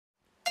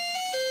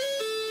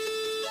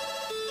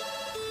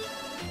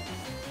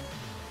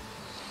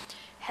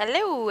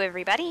Hello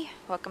everybody,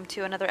 welcome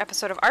to another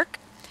episode of ARK.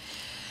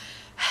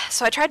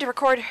 So I tried to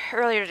record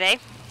earlier today,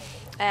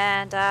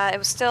 and the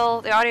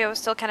audio was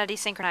still kind of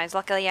desynchronized.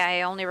 Luckily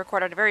I only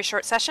recorded a very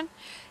short session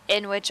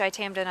in which I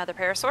tamed another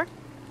parasaur,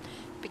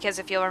 because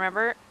if you'll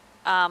remember,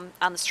 on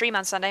the stream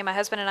on Sunday my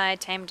husband and I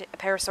tamed a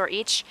parasaur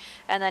each,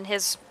 and then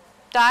his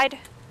died,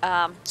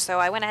 so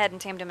I went ahead and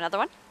tamed him another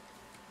one.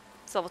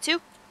 It's level 2,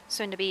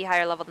 soon to be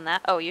higher level than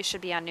that. Oh, you should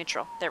be on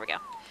neutral. There we go.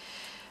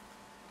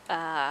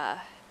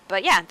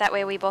 But yeah, that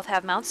way we both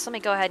have mounts. Let me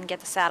go ahead and get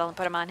the saddle and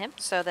put him on him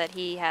so that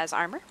he has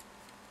armor.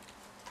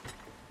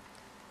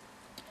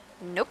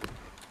 Nope.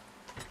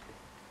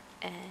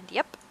 And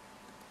yep.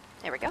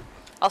 There we go.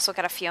 Also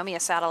got a Fiomia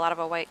saddle out of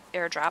a white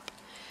airdrop,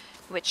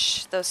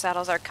 which those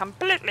saddles are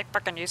completely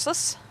fucking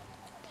useless.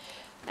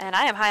 And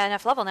I am high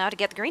enough level now to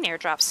get the green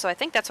airdrops, so I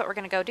think that's what we're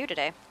going to go do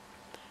today.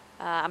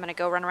 I'm going to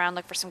go run around,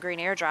 look for some green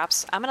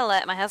airdrops. I'm going to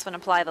let my husband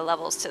apply the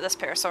levels to this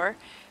parasaur,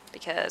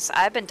 because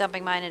I've been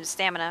dumping mine into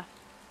stamina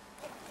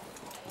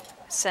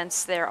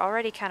since they're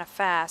already kind of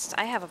fast.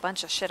 I have a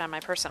bunch of shit on my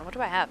person. What do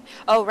I have?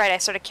 Oh, right, I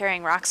started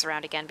carrying rocks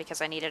around again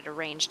because I needed a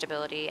ranged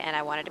ability and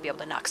I wanted to be able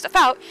to knock stuff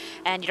out,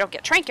 and you don't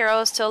get trank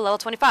arrows till level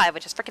 25,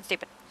 which is freaking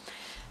stupid.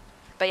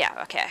 But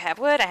yeah, okay, I have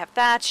wood, I have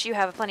thatch, you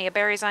have plenty of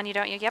berries on you,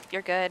 don't you? Yep,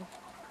 you're good.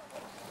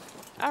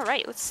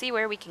 Alright, let's see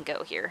where we can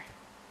go here.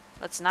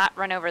 Let's not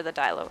run over the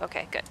dilo.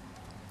 Okay, good.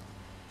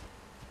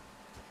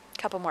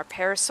 Couple more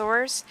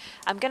parasaurs.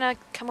 I'm gonna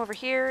come over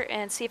here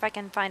and see if I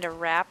can find a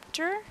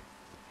raptor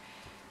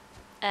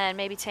and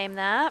maybe tame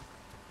that.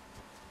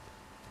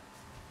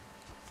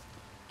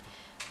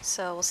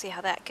 So we'll see how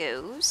that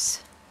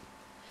goes.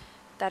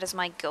 That is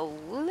my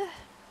goal.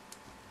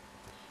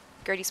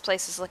 Gertie's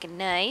place is looking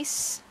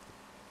nice.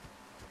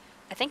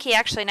 I think he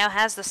actually now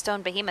has the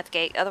stone behemoth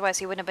gate, otherwise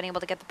he wouldn't have been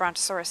able to get the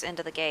brontosaurus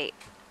into the gate.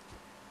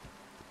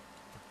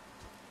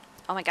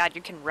 Oh my god,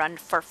 you can run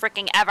for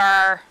freaking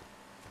ever!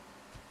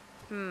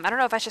 I don't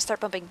know if I should start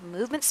bumping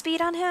movement speed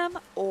on him,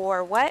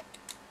 or what?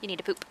 You need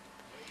to poop.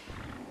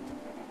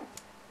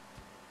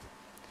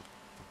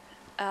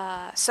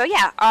 So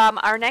yeah,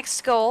 our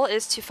next goal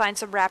is to find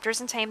some raptors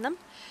and tame them.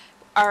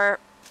 My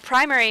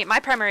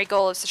primary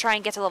goal is to try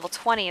and get to level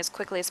 20 as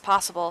quickly as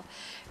possible,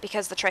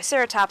 because the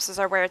triceratopses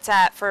are where it's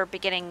at for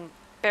beginning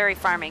berry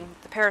farming.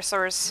 The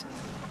parasaurs,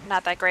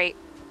 not that great,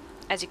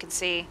 as you can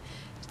see.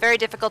 It's very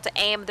difficult to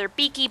aim. They're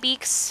beaky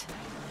beaks.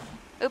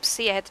 Oops,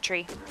 see, I hit the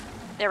tree.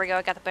 There we go,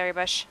 I got the berry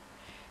bush.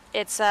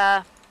 It's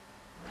a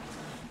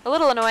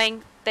little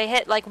annoying. They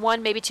hit like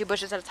one, maybe two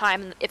bushes at a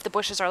time, if the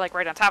bushes are like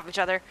right on top of each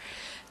other.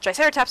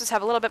 Triceratopses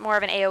have a little bit more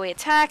of an AoE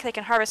attack. They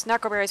can harvest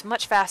narcoberries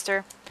much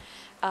faster.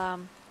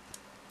 And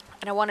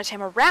I want to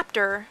tame a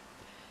raptor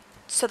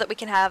so that we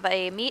can have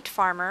a meat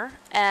farmer,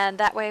 and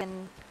that way,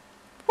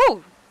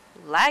 woo,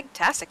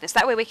 lag-tasticness.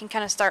 That way we can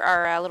kind of start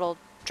our little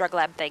drug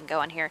lab thing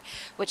going here,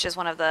 which is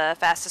one of the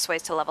fastest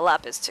ways to level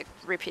up, is to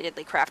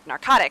repeatedly craft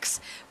narcotics,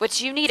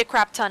 which you need a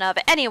crap ton of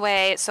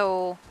anyway,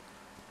 so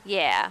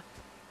yeah.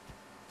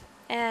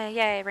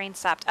 Yay, rain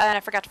stopped. And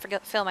I forgot to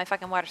fill my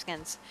fucking water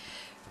skins.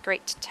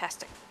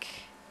 Great-tastic.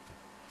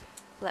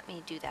 Let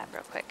me do that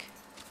real quick.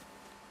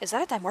 Is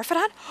that a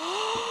dimorphodon?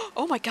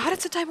 Oh my god,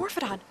 it's a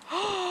dimorphodon!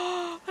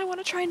 I want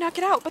to try and knock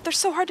it out, but they're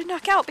so hard to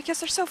knock out because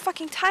they're so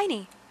fucking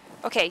tiny.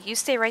 Okay, you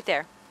stay right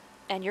there.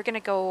 And you're gonna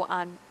go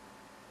on...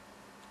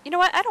 You know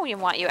what? I don't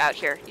even want you out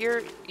here.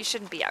 You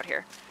shouldn't be out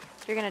here.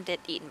 You're gonna get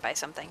eaten by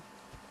something.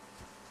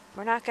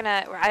 We're not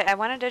gonna... I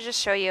wanted to just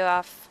show you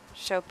off.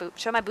 Show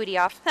my booty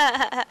off.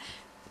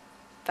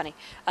 Funny.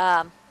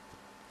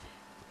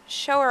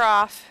 Show her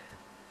off.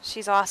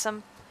 She's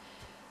awesome.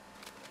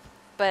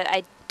 But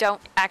I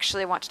don't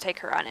actually want to take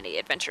her on any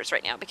adventures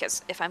right now,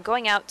 because if I'm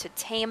going out to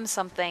tame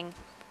something,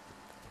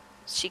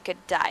 she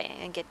could die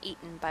and get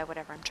eaten by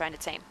whatever I'm trying to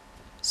tame.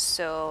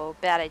 So,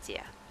 bad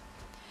idea.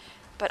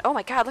 But oh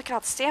my god, look at all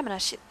the stamina.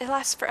 It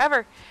lasts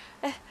forever.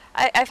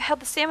 I've held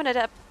the stamina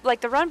to,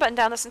 like, the run button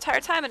down this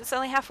entire time, and it's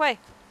only halfway.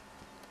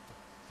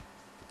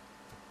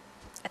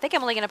 I think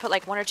I'm only going to put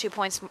like 1 or 2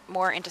 points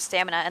more into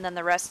stamina, and then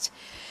the rest...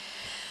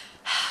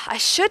 I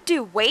should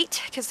do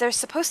weight, because they're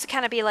supposed to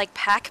kind of be like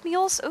pack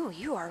mules. Oh,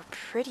 you are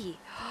pretty.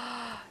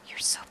 You're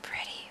so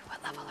pretty.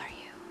 What level are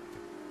you?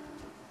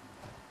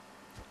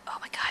 Oh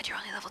my god, you're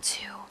only level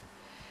 2.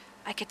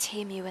 I could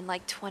tame you in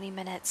like 20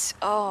 minutes.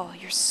 Oh,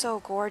 you're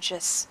so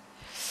gorgeous.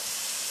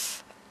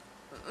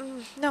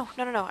 No.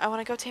 I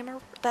want to go tame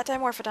that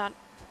dimorphodon.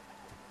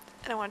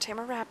 And I want to tame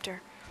a raptor.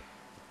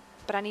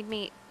 But I need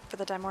meat for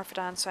the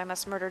dimorphodon, so I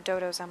must murder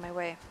dodos on my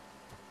way.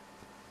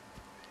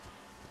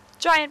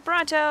 Giant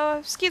Bronto!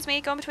 Excuse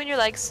me, going between your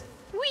legs.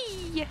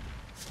 Whee!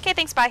 Okay,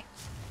 thanks, bye.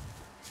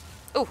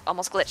 Ooh,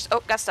 almost glitched.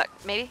 Oh, got stuck.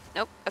 Maybe?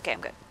 Nope. Okay,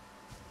 I'm good.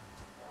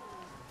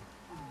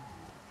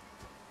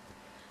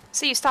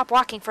 So you stop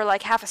walking for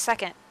like half a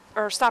second,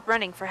 or stop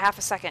running for half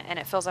a second, and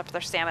it fills up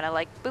their stamina,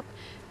 like boop,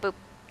 boop,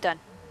 done.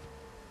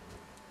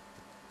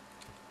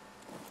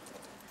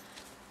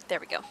 There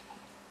we go.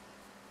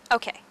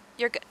 Okay,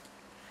 you're good.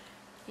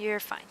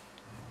 You're fine.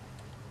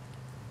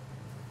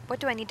 What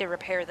do I need to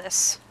repair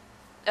this?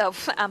 Oh,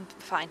 I'm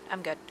fine.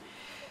 I'm good.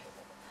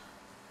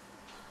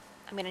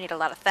 I'm going to need a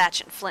lot of thatch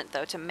and flint,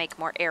 though, to make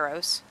more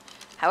arrows.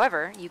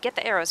 However, you get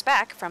the arrows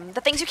back from the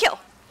things you kill.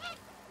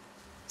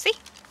 See?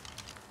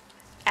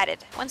 Added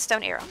 1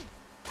 stone arrow.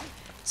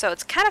 So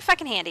it's kind of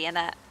fucking handy in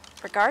that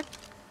regard.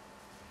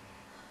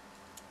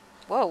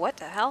 Whoa, what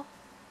the hell?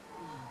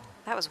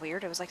 That was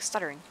weird. It was like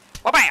stuttering.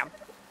 Wha-bam!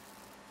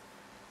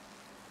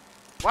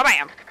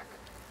 Wha-bam!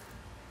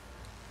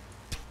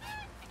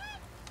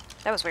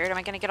 That was weird. Am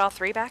I going to get all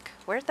 3 back?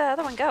 Where'd the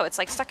other one go? It's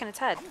like stuck in its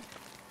head.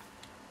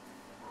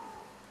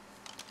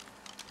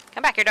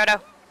 Come back here,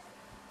 Dodo.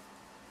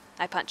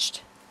 I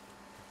punched.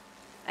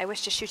 I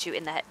wish to shoot you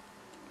in the head.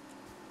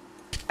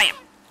 Bam!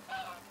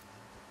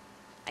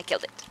 I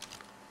killed it.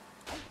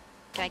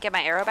 Can I get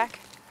my arrow back?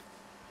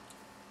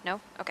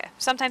 No? Okay.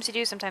 Sometimes you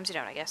do, sometimes you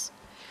don't, I guess.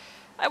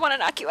 I want to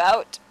knock you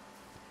out.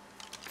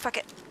 Fuck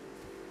it.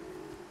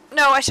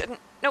 No, I shouldn't.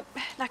 Nope.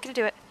 Not gonna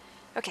do it.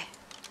 Okay.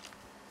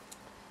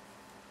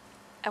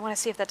 I want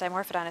to see if that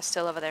dimorphodon is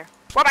still over there.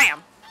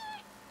 Wha-bam!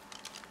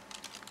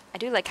 I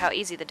do like how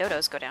easy the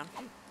dodos go down.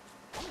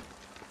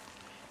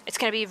 It's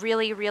going to be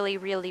really, really,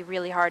 really,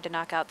 really hard to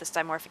knock out this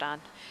dimorphodon.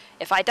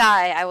 If I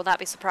die, I will not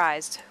be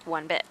surprised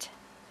one bit.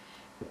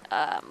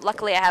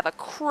 Luckily, I have a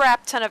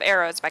crap ton of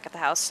arrows back at the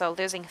house, so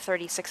losing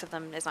 36 of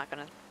them is not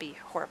going to be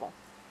horrible.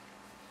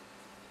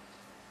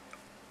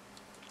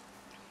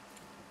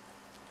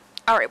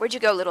 Alright, where'd you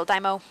go, little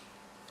Dimo?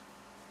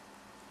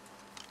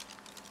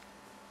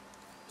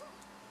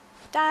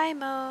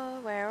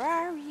 Dimo, where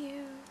are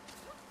you?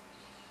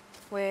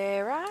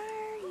 Where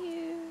are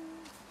you?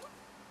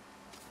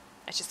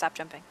 I should stop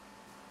jumping.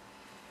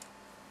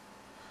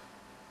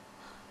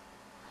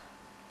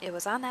 It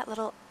was on that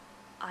little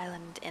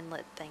island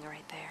inlet thing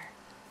right there.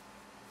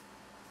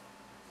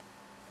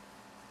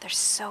 They're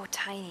so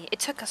tiny. It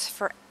took us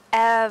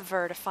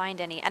forever to find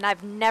any, and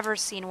I've never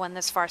seen one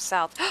this far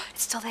south.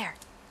 It's still there.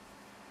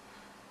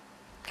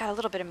 Got a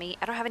little bit of meat.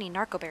 I don't have any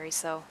narco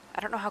berries, though.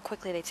 I don't know how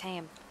quickly they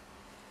tame.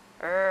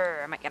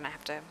 I'm gonna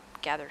have to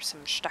gather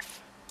some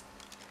stuff.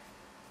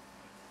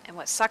 And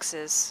what sucks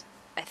is,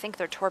 I think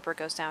their torpor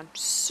goes down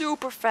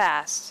super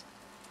fast.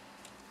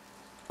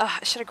 Ugh,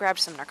 I should have grabbed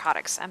some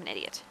narcotics. I'm an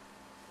idiot.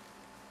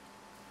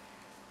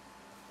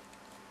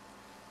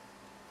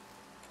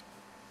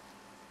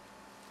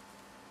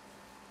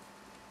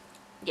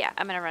 Yeah,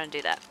 I'm gonna run and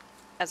do that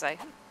as I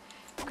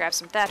grab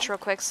some thatch real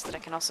quick so that I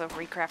can also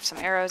recraft some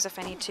arrows if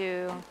I need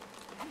to.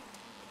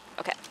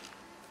 Okay.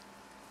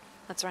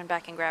 Let's run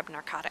back and grab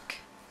narcotic.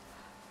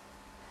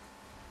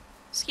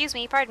 Excuse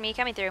me, pardon me,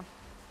 coming through.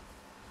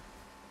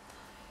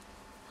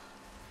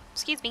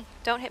 Excuse me,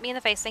 don't hit me in the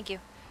face, thank you.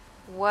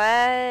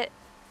 What?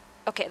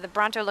 Okay, the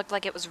Bronto looked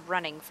like it was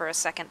running for a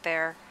second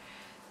there.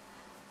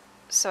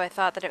 So I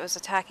thought that it was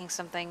attacking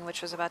something,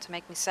 which was about to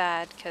make me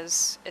sad,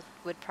 because it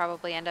would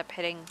probably end up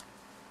hitting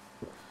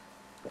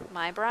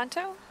my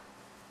Bronto.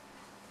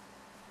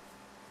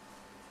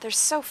 They're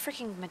so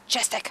freaking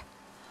majestic.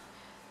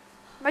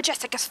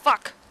 Majestic as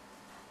fuck.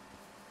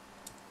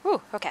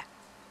 Whew, okay.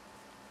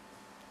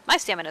 My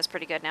stamina's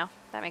pretty good now.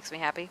 That makes me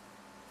happy.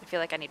 I feel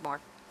like I need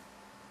more.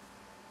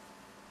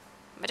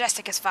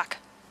 Majestic as fuck.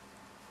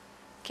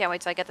 Can't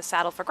wait till I get the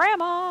saddle for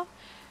Grandma.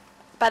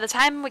 By the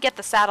time we get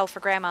the saddle for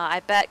Grandma, I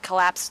bet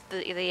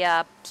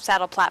the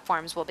saddle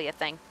platforms will be a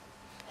thing.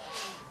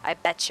 I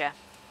betcha.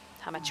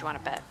 How much you want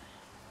to bet?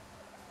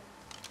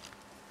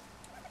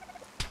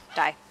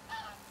 Die.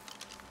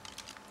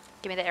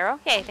 Give me the arrow?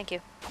 Yay, thank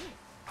you.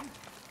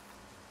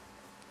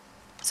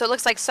 So it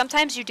looks like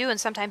sometimes you do and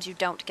sometimes you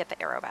don't get the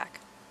arrow back.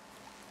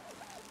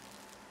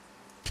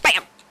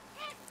 Bam!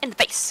 In the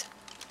face.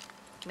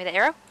 Give me the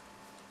arrow?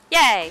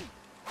 Yay!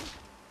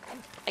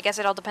 I guess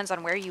it all depends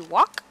on where you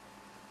walk?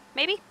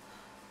 Maybe?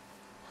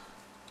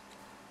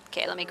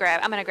 Okay, let me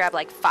grab... I'm gonna grab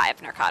like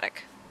 5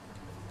 narcotic.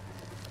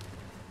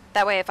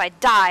 That way if I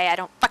die, I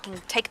don't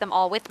fucking take them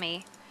all with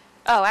me.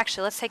 Oh,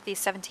 actually, let's take these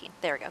 17.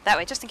 There we go. That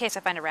way, just in case I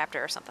find a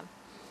raptor or something.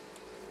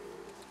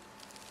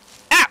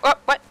 Ah! Oh,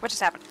 what? What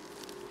just happened?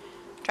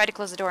 Tried to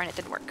close the door and it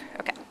didn't work.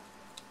 Okay.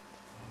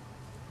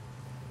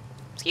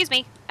 Excuse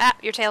me. Ah,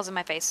 your tail's in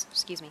my face.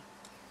 Excuse me.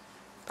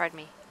 Pardon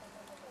me.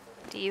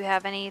 Do you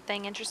have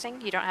anything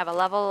interesting? You don't have a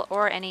level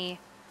or any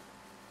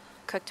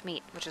cooked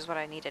meat, which is what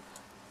I needed.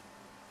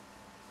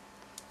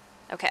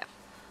 Okay.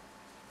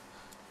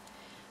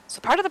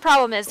 So part of the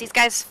problem is these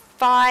guys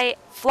fly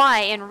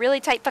in really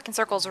tight fucking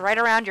circles right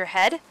around your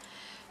head.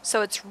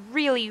 So it's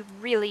really,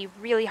 really,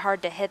 really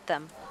hard to hit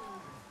them.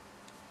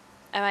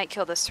 I might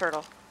kill this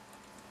turtle.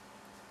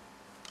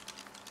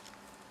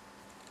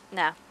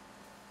 Nah.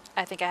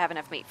 I think I have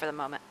enough meat for the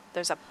moment.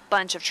 There's a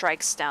bunch of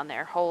trikes down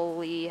there.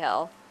 Holy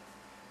hell.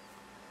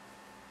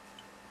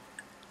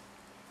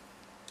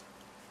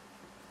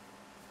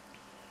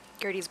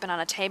 Gertie's been on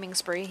a taming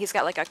spree. He's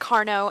got like a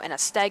Carno and a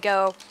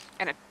Stego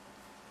and a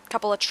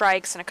couple of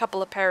trikes and a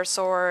couple of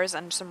parasaurs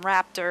and some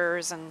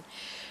raptors and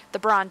the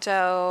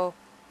Bronto.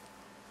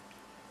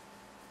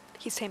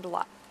 He's tamed a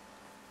lot.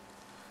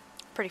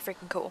 Pretty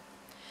freaking cool.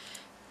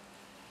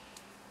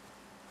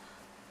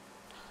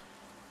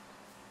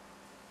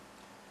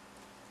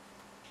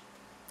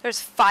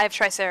 There's 5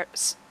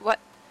 triceratops. What?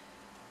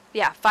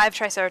 Yeah, 5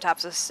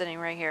 Triceratopses sitting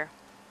right here.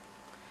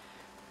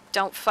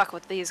 Don't fuck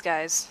with these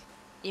guys.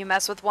 You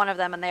mess with one of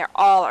them and they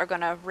all are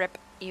gonna rip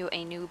you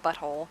a new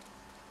butthole.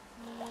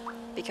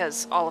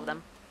 Because all of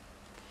them.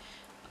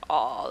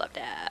 All of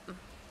them.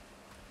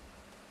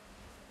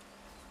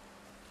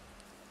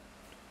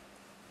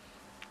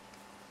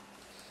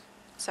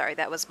 Sorry,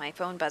 that was my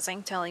phone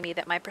buzzing, telling me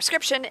that my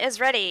prescription is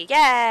ready.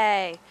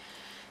 Yay!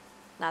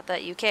 Not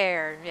that you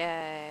care.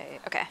 Yay.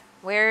 Okay,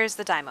 where's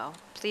the Dymo?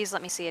 Please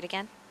let me see it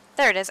again.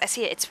 There it is. I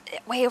see it. It's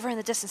way over in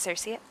the distance there.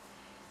 See it?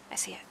 I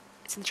see it.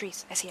 It's in the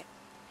trees. I see it.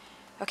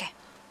 Okay.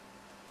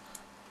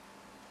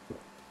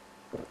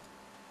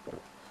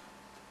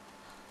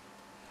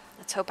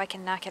 Let's hope I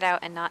can knock it out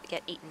and not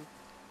get eaten.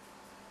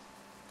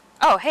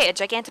 Oh, hey, a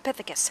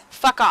Gigantopithecus.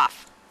 Fuck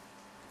off.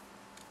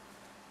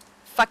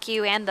 Fuck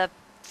you and the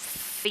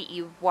feet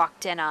you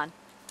walked in on.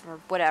 Or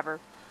whatever.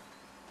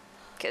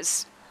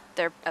 Because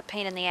they're a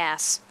pain in the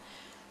ass.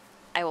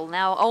 I will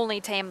now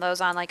only tame those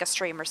on like a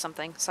stream or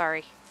something.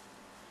 Sorry.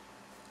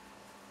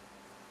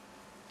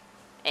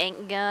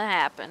 Ain't gonna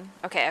happen.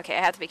 Okay, okay,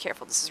 I have to be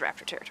careful. This is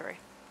raptor territory.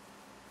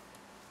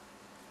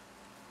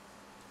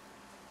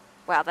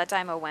 Wow, that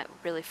Dymo went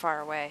really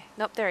far away.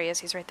 Nope, there he is.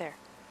 He's right there.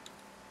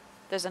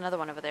 There's another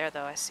one over there,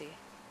 though, I see.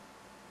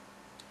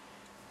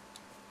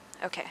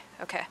 Okay,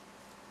 okay.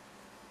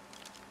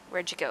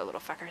 Where'd you go, little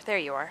fucker? There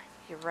you are.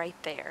 You're right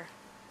there.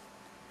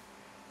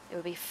 It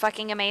would be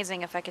fucking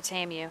amazing if I could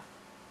tame you.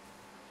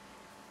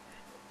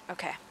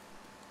 Okay.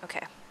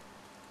 Okay.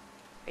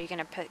 Are you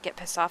gonna get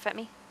pissed off at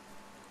me?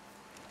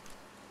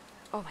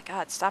 Oh my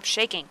god, stop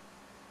shaking.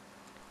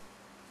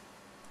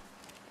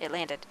 It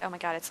landed. Oh my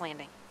god, it's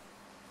landing.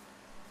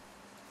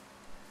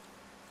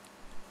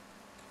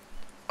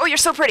 Oh, you're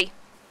so pretty!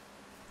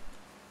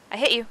 I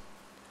hit you.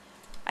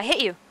 I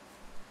hit you.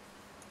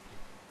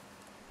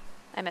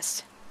 I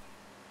missed.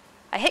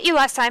 I hit you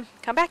last time.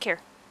 Come back here.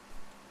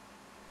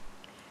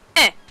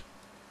 Eh!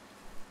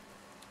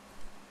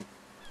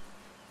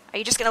 Are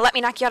you just gonna let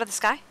me knock you out of the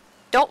sky?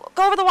 Don't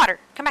go over the water.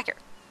 Come back here.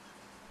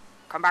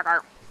 Come back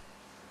here.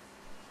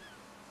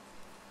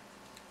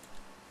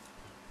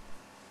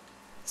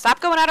 Stop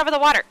going out over the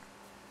water.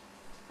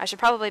 I should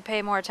probably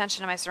pay more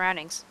attention to my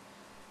surroundings.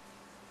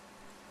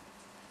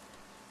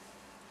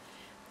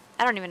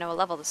 I don't even know what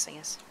level this thing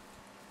is.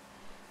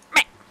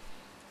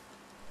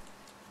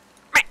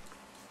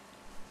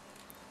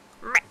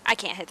 I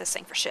can't hit this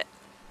thing for shit.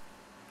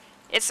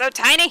 It's so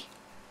tiny.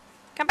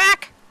 Come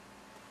back.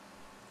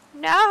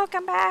 No,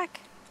 come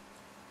back.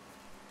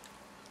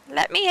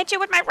 Let me hit you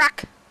with my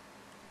rock.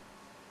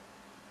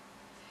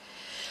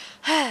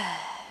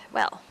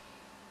 Well,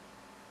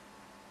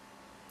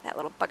 that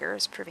little bugger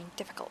is proving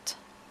difficult.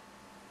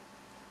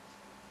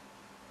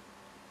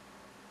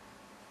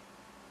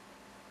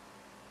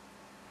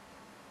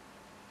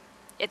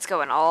 It's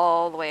going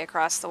all the way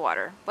across the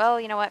water.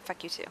 Well, you know what?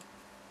 Fuck you too.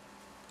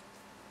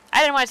 I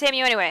didn't want to tame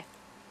you anyway.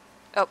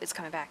 Oh, it's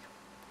coming back.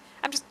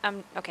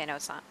 Okay, no,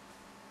 it's not.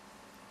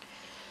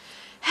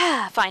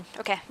 Fine.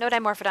 Okay, no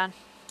dimorphodon.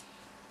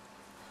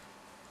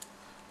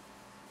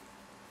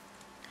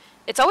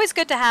 It's always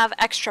good to have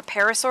extra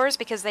parasaurs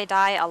because they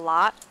die a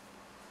lot.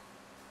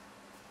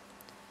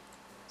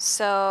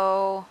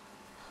 So,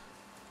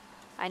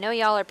 I know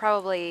y'all are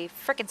probably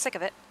frickin' sick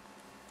of it.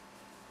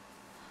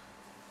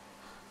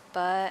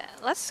 But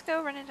let's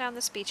go running down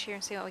this beach here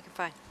and see what we can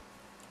find.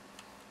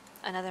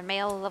 Another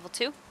male level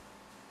 2.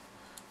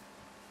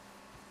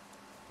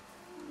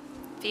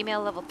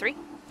 Female level 3.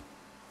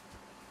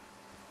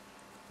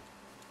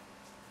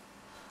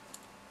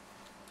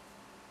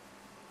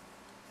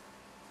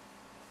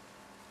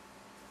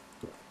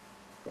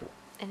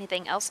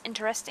 Anything else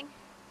interesting?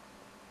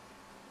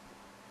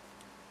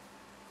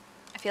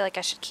 I feel like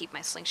I should keep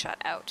my slingshot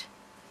out.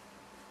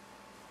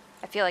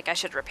 I feel like I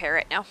should repair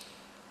it now.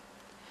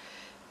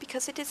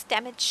 Because it is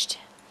damaged.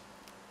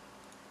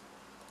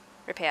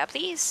 Repair,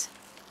 please.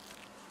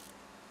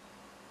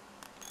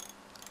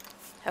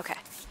 Okay.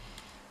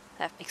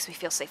 That makes me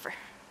feel safer.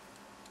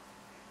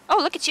 Oh,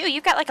 look at you.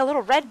 You've got like a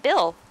little red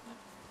bill.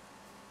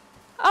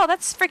 Oh,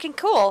 that's freaking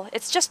cool.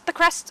 It's just the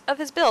crest of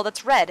his bill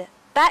that's red.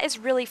 That is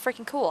really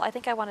freaking cool. I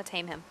think I want to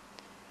tame him.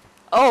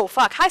 Oh,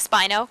 fuck. Hi,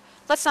 Spino.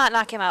 Let's not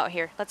knock him out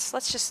here. Let's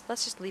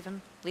just leave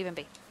him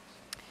be.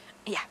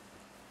 Yeah.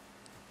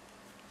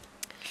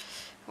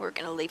 We're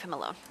gonna leave him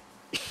alone.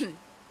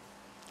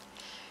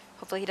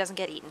 Hopefully he doesn't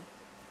get eaten.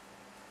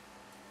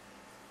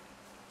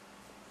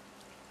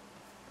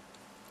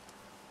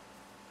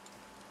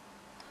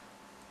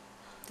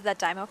 Did that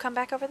Dymo come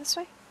back over this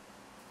way?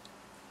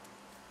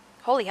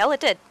 Holy hell, it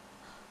did.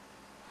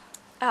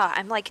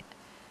 I'm like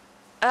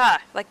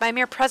my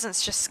mere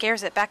presence just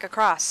scares it back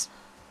across.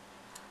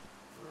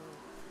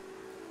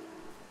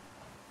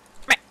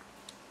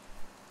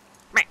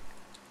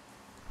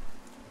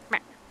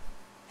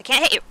 I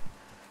can't hit you.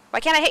 Why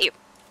can't I hit you?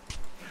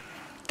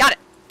 Got it.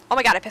 Oh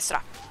my god, I pissed it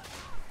off.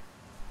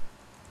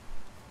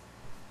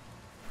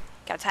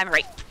 Gotta time it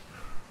right.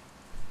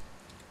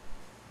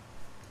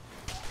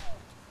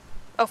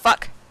 Oh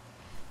fuck.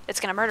 It's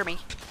gonna murder me.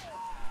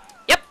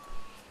 Yep.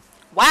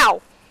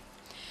 Wow!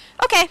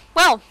 Okay,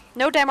 well,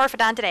 no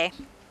dimorphodon today.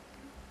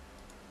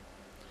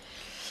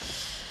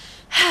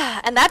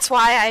 And that's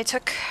why I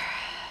took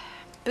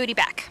Booty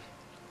back.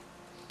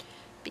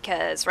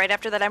 Because right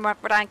after that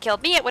dimorphodon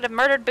killed me, it would have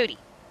murdered Booty.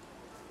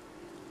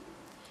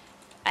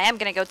 I am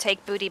gonna go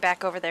take Booty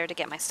back over there to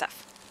get my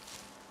stuff.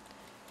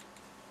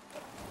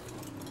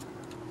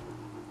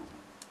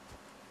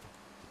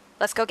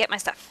 Let's go get my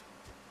stuff.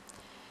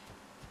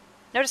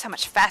 Notice how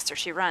much faster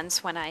she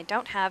runs when I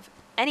don't have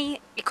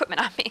any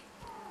equipment on me.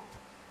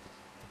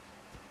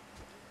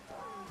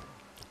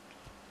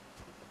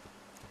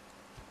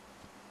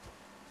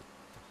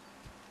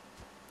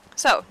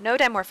 So, no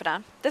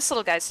dimorphodon. This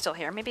little guy's still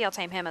here. Maybe I'll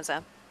tame him as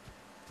a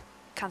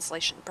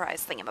consolation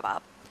prize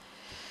thingamabob.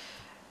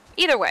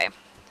 Either way,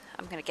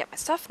 I'm going to get my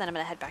stuff, then I'm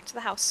going to head back to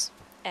the house.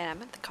 And I'm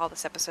going to call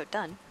this episode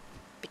done,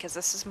 because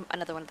this is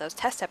another one of those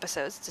test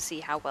episodes to see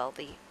how well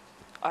the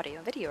audio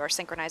and video are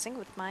synchronizing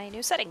with my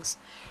new settings.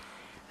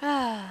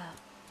 I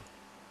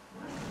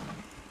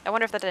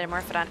wonder if the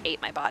dimorphodon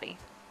ate my body.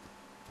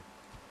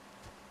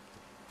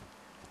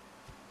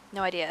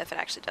 No idea if it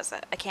actually does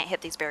that. I can't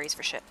hit these berries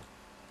for shit.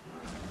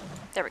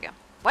 There we go.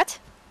 What?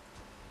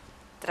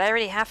 Did I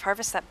already half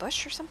harvest that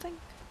bush or something?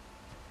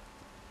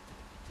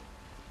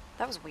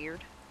 That was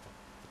weird.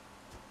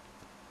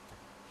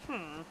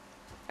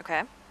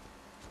 Okay.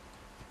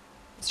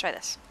 Let's try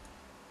this.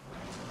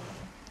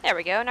 There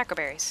we go,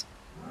 narcoberries.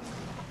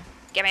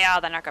 Give me all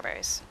the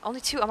narcoberries.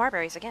 Only 2 Amar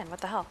berries again, what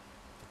the hell?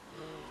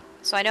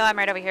 So I know I'm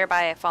right over here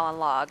by a fallen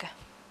log.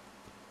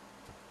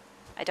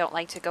 I don't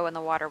like to go in the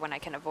water when I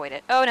can avoid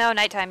it. Oh no,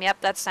 nighttime, yep,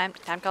 that's time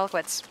to call it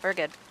quits. We're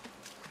good.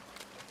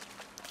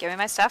 Give me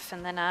my stuff,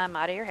 and then I'm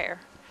out of your hair.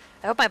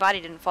 I hope my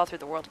body didn't fall through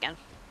the world again.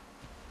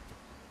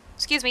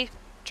 Excuse me,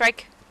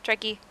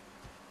 trikey.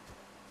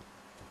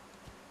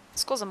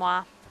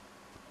 Excusez-moi.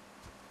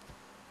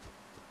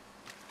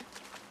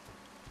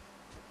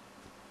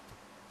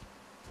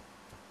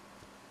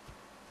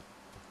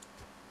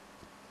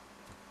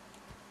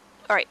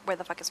 Alright, where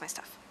the fuck is my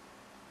stuff?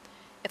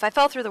 If I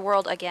fell through the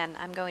world again,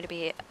 I'm going to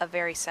be a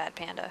very sad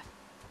panda.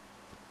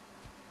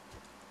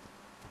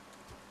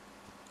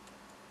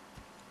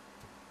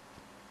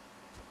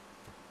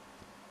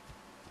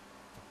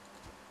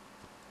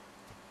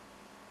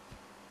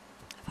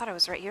 I thought I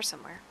was right here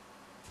somewhere.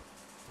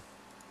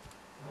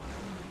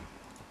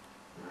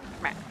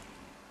 Right.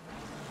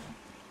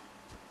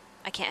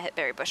 I can't hit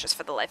berry bushes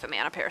for the life of me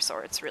on a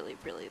parasaur. It's really,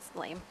 really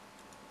lame.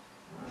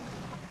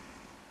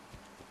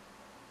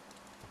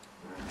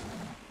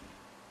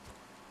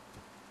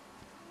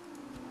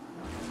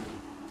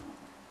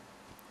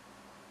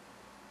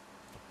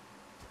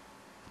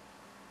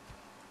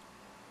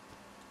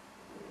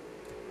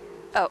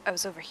 Oh, I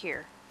was over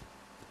here.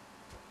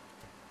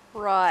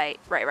 Right.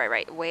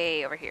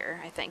 Way over here,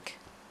 I think.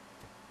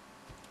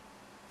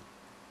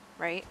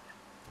 Right?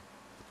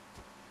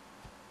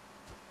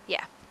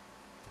 Yeah.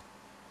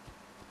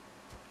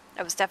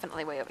 I was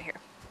definitely way over here.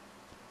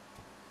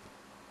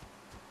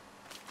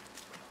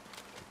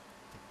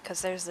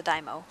 Because there's the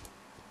Dimo.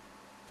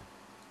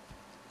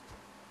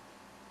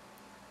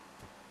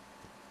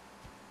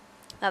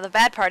 Now the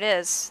bad part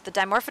is, the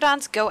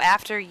dimorphodons go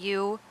after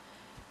you,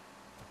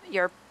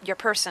 your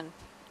person,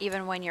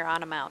 even when you're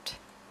on a mount.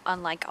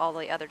 Unlike all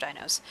the other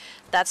dinos.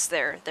 That's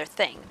their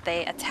thing.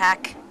 They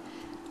attack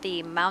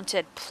the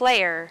mounted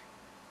player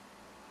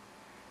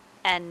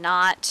and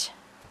not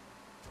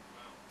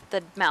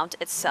the mount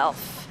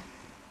itself.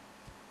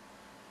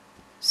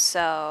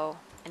 So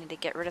I need to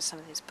get rid of some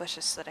of these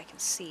bushes so that I can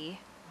see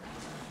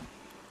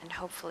and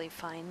hopefully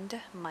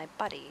find my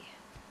buddy.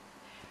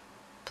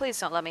 Please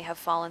don't let me have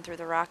fallen through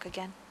the rock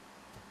again.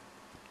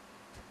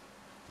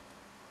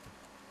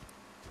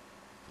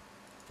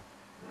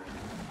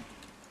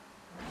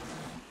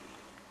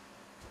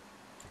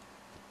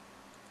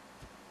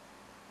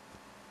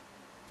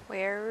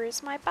 Where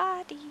is my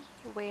body?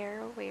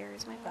 Where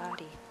is my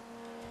body?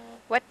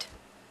 What?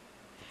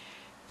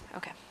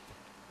 Okay.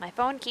 My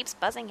phone keeps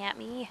buzzing at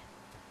me.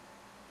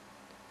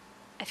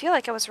 I feel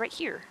like I was right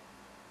here.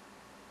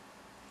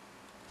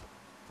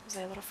 Was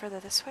I a little further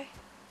this way?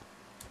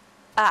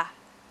 Ah.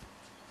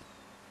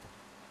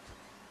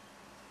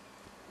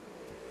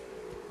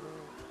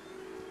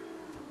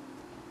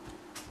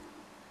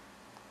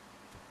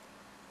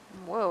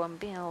 Whoa, I'm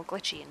being a little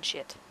glitchy and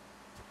shit.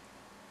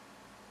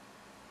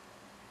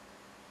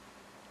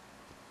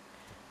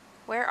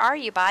 Where are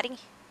you, body?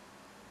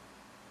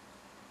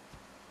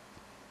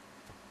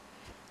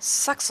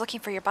 Sucks looking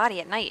for your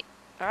body at night.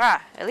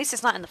 Ah, at least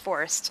it's not in the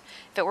forest.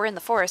 If it were in the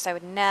forest, I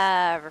would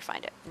never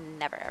find it.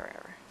 Never, ever,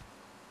 ever.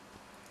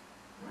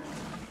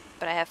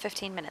 But I have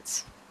 15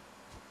 minutes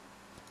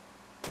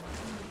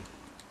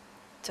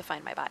to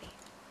find my body.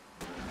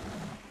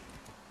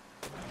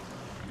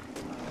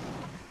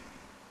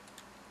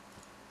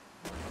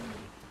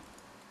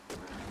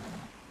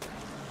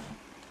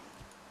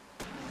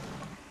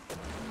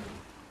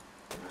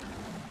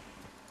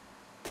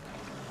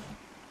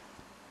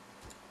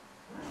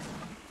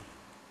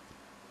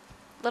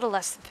 Little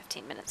less than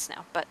 15 minutes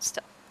now, but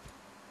still.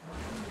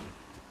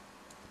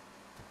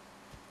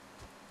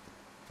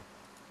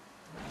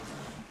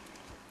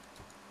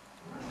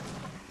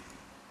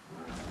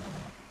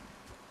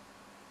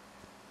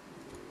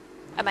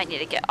 I might need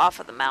to get off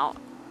of the mount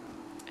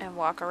and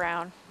walk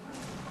around.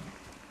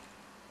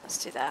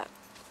 Let's do that.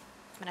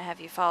 I'm gonna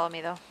have you follow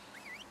me though.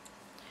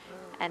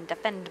 And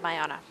defend my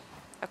honor.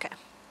 Okay.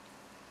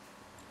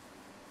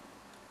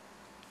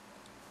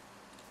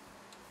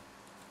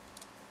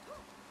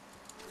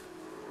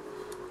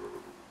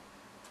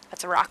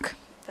 That's a rock.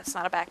 That's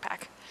not a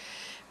backpack.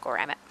 Go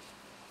ram it.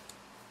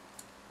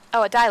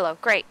 Oh, a dilo.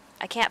 Great.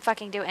 I can't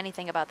fucking do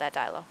anything about that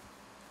dilo.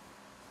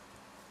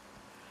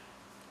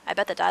 I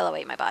bet the dilo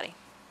ate my body.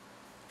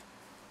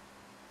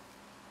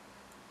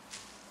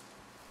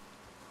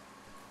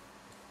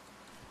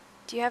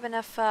 Do you have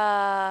enough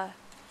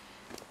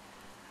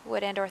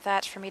wood and or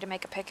thatch for me to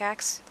make a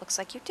pickaxe? Looks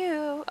like you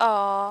do.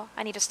 Oh,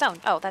 I need a stone.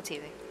 Oh, that's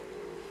easy.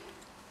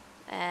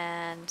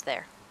 And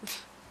there.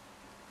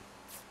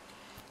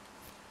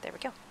 There we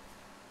go.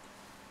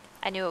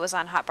 I knew it was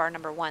on hotbar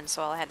number 1,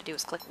 so all I had to do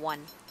was click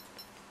 1.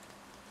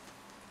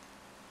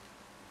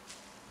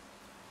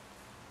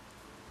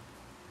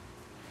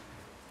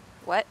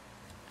 What?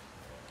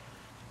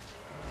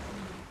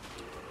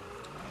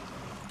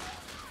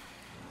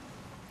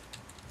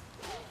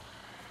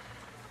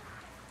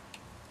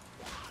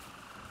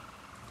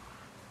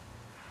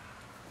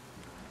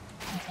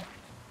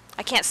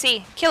 I can't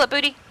see. Kill it,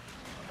 booty.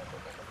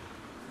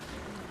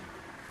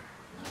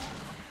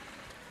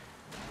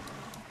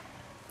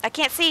 I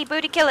can't see.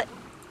 Booty, kill it.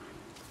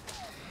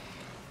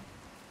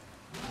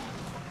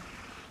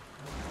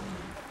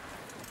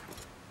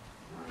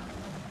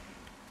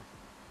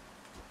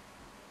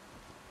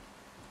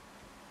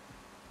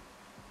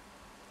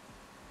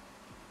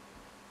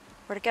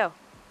 Where'd it go?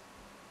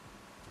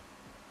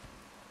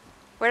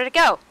 Where did it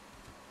go?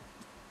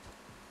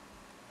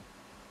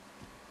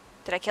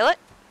 Did I kill it?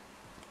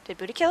 Did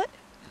Booty kill it?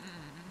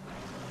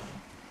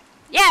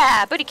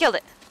 Yeah! Booty killed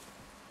it.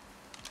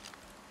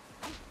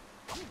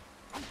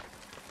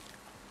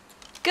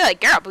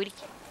 Good girl, Booty.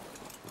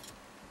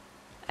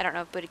 I don't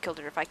know if Booty killed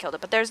it or if I killed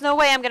it, but there's no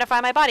way I'm gonna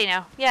find my body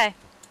now. Yay.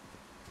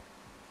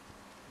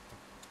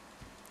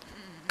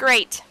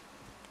 Great.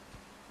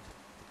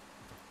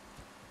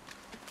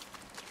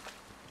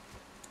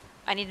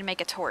 I need to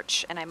make a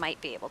torch, and I might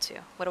be able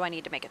to. What do I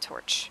need to make a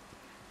torch?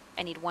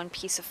 I need 1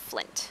 piece of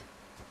flint.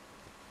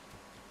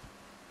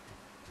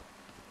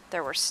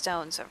 There were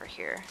stones over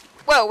here.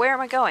 Whoa, where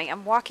am I going?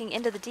 I'm walking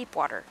into the deep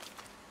water.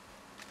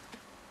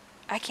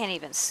 I can't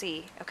even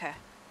see. Okay.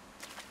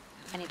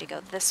 I need to go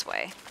this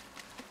way.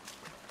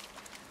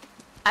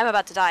 I'm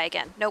about to die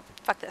again. Nope,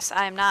 fuck this.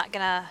 I'm not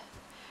gonna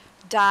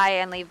die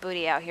and leave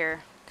Booty out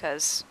here,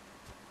 because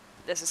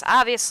this is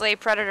obviously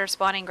predator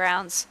spawning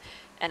grounds,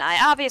 and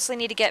I obviously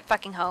need to get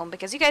fucking home,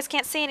 because you guys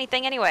can't see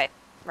anything anyway,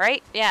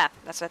 right? Yeah,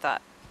 that's what I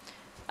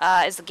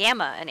thought. Is the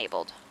gamma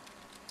enabled?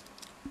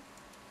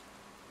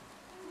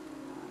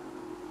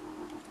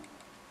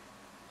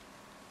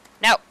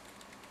 Nope.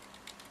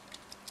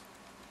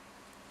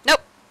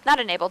 Nope, not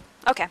enabled.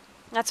 Okay,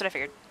 that's what I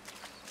figured.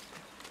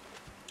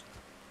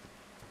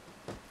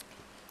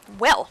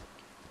 Well,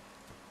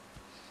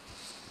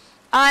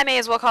 I may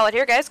as well call it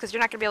here, guys, because you're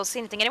not going to be able to see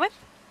anything anyway.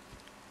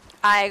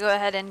 I go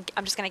ahead and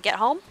I'm just going to get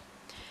home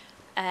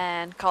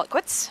and call it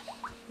quits.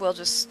 We'll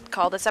just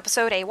call this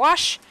episode a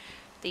wash.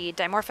 The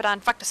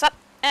dimorphodon fucked us up,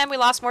 and we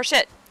lost more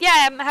shit.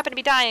 Yeah, I happen to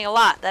be dying a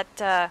lot.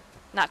 That,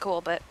 not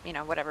cool, but, you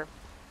know, whatever.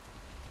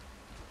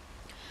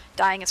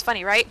 Dying is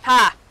funny, right?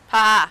 Ha!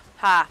 Ha!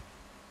 Ha!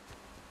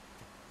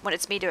 When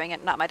it's me doing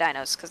it, not my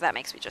dinos, because that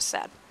makes me just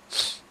sad.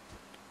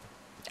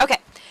 Okay.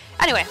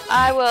 Anyway,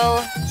 I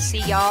will see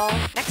y'all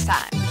next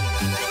time.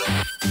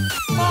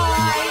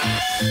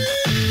 Bye!